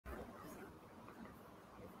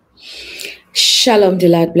Shalom, the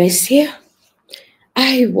Lord bless you.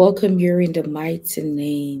 I welcome you in the mighty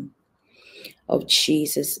name of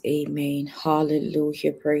Jesus. Amen.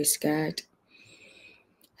 Hallelujah. Praise God.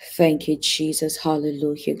 Thank you, Jesus.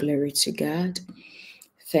 Hallelujah. Glory to God.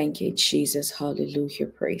 Thank you, Jesus. Hallelujah.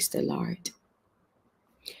 Praise the Lord.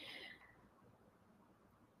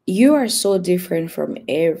 You are so different from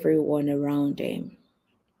everyone around them.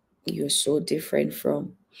 You're so different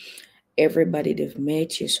from everybody they've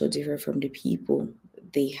met. You're so different from the people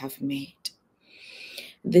they have met.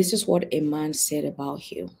 This is what a man said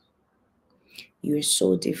about you. You're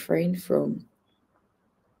so different from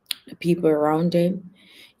the people around them.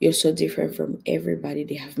 You're so different from everybody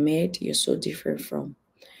they have met. You're so different from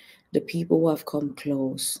the people who have come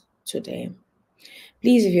close to them.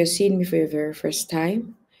 Please, if you're seeing me for your very first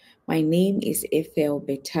time, my name is Ethel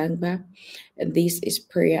Betangba, and this is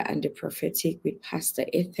Prayer and the Prophetic with Pastor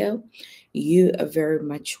Ethel. You are very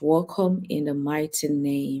much welcome in the mighty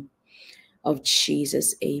name of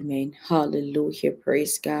Jesus. Amen. Hallelujah.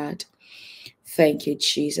 Praise God. Thank you,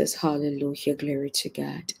 Jesus. Hallelujah. Glory to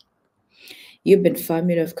God. You've been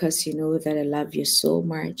family, of course, you know that I love you so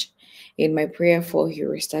much. In my prayer for you,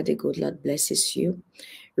 rest the good Lord blesses you.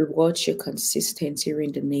 Reward your consistency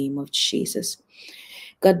in the name of Jesus.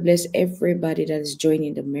 God bless everybody that is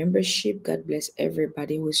joining the membership. God bless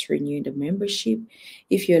everybody who is renewing the membership.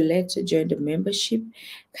 If you're led to join the membership,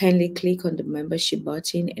 kindly click on the membership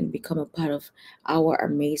button and become a part of our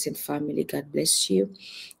amazing family. God bless you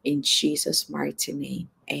in Jesus' mighty name.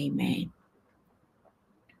 Amen.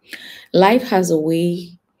 Life has a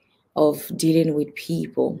way of dealing with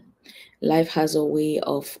people. Life has a way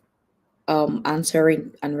of answering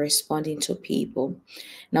and responding to people.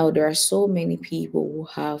 Now, there are so many people who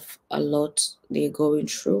have a lot they're going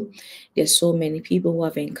through. There's so many people who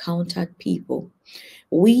have encountered people.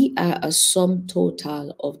 We are a sum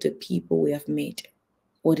total of the people we have met.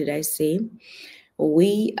 What did I say?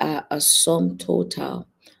 We are a sum total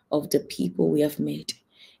of the people we have met.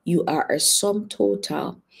 You are a sum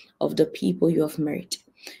total of the people you have met.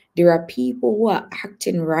 There are people who are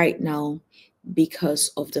acting right now because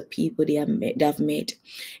of the people they have met.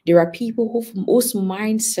 There are people whose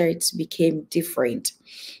mindsets became different.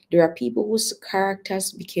 There are people whose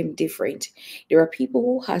characters became different. There are people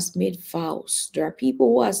who has made vows. There are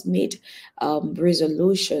people who has made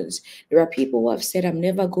resolutions. There are people who have said, "I'm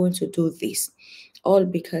never going to do this," all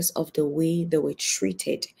because of the way they were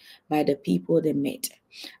treated by the people they met.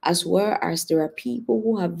 As well as there are people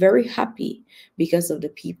who are very happy because of the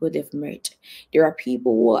people they've met. There are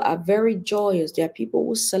people who are very joyous. There are people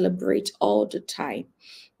who celebrate all the time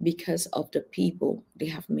because of the people they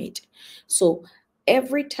have met. So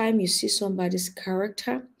every time you see somebody's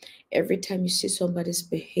character, every time you see somebody's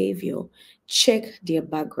behavior, check their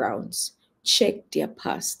backgrounds, check their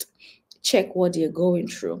past, check what they're going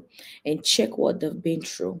through, and check what they've been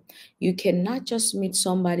through. You cannot just meet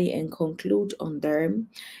somebody and conclude on them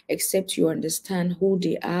except you understand who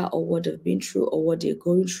they are or what they've been through or what they're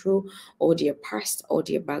going through or their past or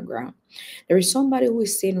their background. There is somebody who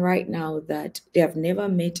is saying right now that they have never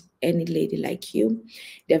met any lady like you.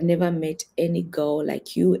 They have never met any girl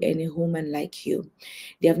like you, any woman like you.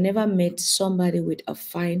 They have never met somebody with a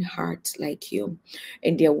fine heart like you.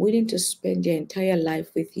 And they are willing to spend their entire life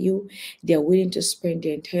with you. They are willing to spend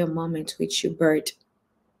their entire moment with you, but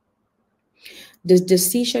the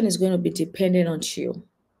decision is going to be dependent on you.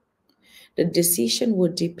 The decision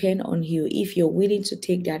will depend on you if you're willing to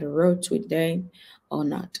take that road with them or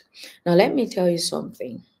not. Now, let me tell you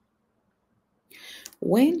something.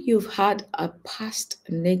 When you've had a past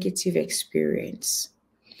negative experience,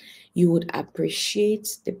 you would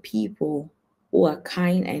appreciate the people who are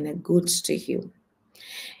kind and are good to you.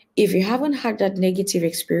 If you haven't had that negative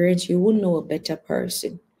experience, you will know a better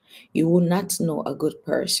person. You will not know a good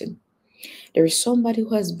person. There is somebody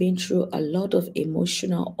who has been through a lot of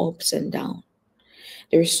emotional ups and downs.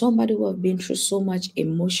 There is somebody who has been through so much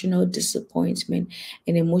emotional disappointment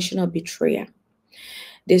and emotional betrayal.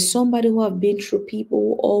 There's somebody who have been through people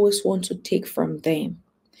who always want to take from them,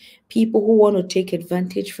 people who want to take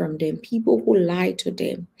advantage from them, people who lie to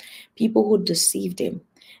them, people who deceive them.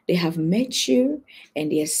 They have met you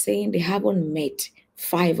and they are saying they haven't met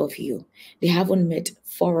five of you. They haven't met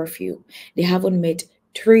four of you. They haven't met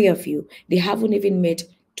three of you. They haven't even met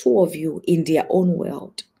two of you in their own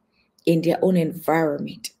world, in their own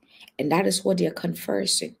environment. And that is what they are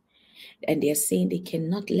confessing. And they are saying they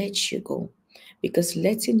cannot let you go because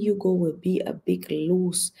letting you go will be a big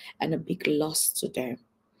lose and a big loss to them.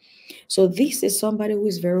 So this is somebody who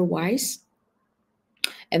is very wise,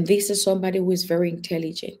 and this is somebody who is very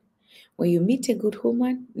intelligent. When you meet a good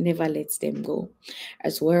woman, never let them go.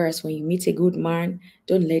 As well as when you meet a good man,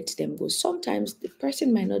 don't let them go. Sometimes the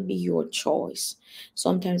person might not be your choice.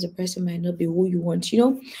 Sometimes the person might not be who you want.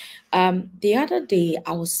 The other day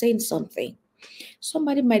I was saying something.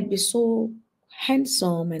 Somebody might be so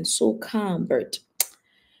handsome and so calm, but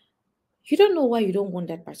you don't know why you don't want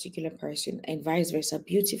that particular person, and vice versa,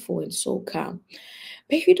 beautiful and so calm.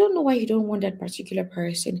 But you don't know why you don't want that particular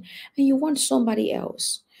person and you want somebody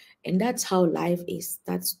else. And that's how life is.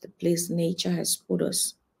 That's the place nature has put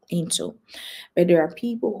us into. But there are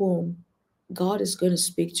people whom God is going to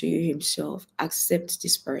speak to you Himself. Accept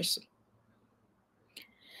this person.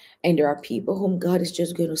 And there are people whom God is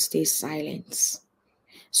just going to stay silent.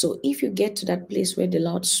 So if you get to that place where the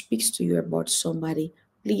Lord speaks to you about somebody,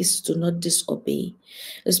 please do not disobey,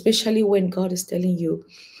 especially when God is telling you,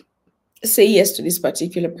 say yes to this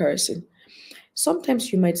particular person.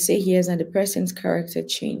 Sometimes you might say yes and the person's character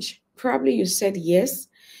change. Probably you said yes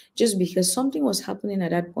just because something was happening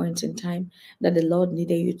at that point in time that the Lord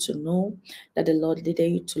needed you to know, that the Lord needed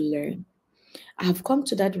you to learn. I have come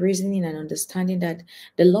to that reasoning and understanding that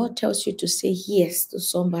the Lord tells you to say yes to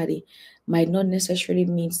somebody might not necessarily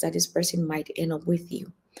means that this person might end up with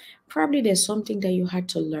you. Probably there's something that you had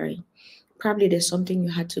to learn. Probably there's something you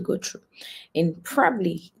had to go through. And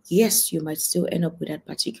probably, yes, you might still end up with that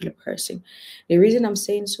particular person. The reason I'm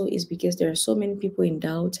saying so is because there are so many people in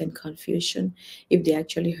doubt and confusion if they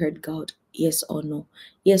actually heard God, yes or no.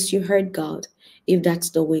 Yes, you heard God, if that's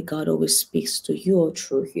the way God always speaks to you or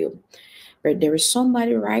through you. But there is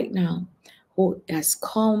somebody right now who has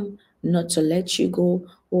come not to let you go,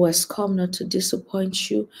 who has come not to disappoint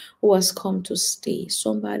you, who has come to stay.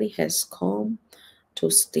 Somebody has come to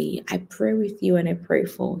stay. I pray with you and I pray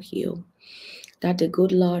for you that the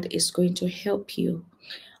good Lord is going to help you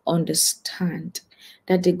understand,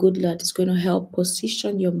 that the good Lord is going to help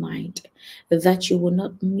position your mind, that you will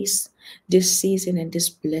not miss this season and these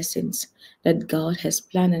blessings that God has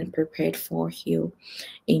planned and prepared for you.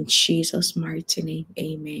 In Jesus' mighty name,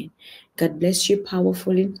 amen. God bless you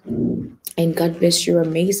powerfully. And God bless you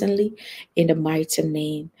amazingly in the mighty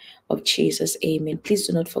name of Jesus. Amen. Please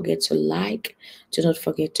do not forget to like, do not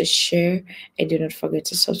forget to share, and do not forget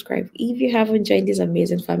to subscribe. If you haven't joined this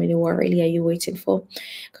amazing family, what really are you waiting for?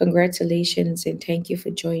 Congratulations and thank you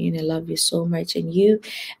for joining. I love you so much, and you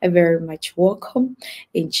are very much welcome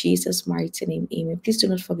in Jesus' mighty name. Amen. Please do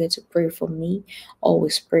not forget to pray for me.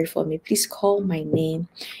 Always pray for me. Please call my name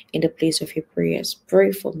in the place of your prayers.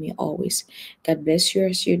 Pray for me always. God bless you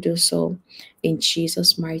as you do so. In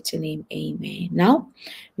Jesus' mighty name, amen. Now,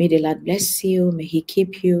 may the Lord bless you. May He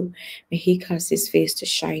keep you. May He cause His face to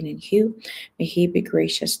shine on you. May He be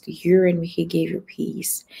gracious to you and may He give you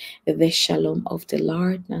peace. The shalom of the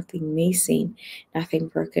Lord, nothing missing, nothing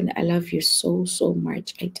broken. I love you so, so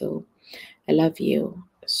much. I do. I love you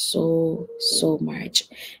so, so much.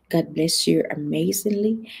 God bless you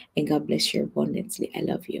amazingly and God bless you abundantly. I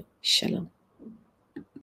love you. Shalom.